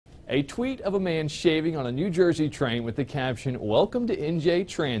A tweet of a man shaving on a New Jersey train with the caption, "Welcome to NJ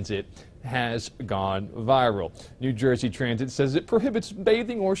Transit," has gone viral. New Jersey Transit says it prohibits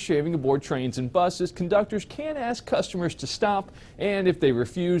bathing or shaving aboard trains and buses. Conductors can ask customers to stop, and if they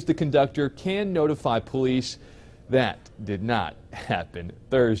refuse, the conductor can notify police. That did not happen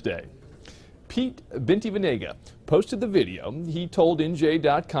Thursday. Pete Bintivanega posted the video. He told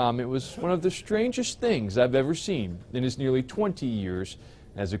NJ.com it was one of the strangest things I've ever seen in his nearly 20 years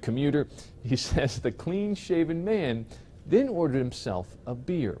as a commuter. He says the clean-shaven man then ordered himself a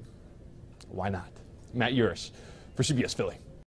beer. Why not? Matt Yurus for CBS Philly.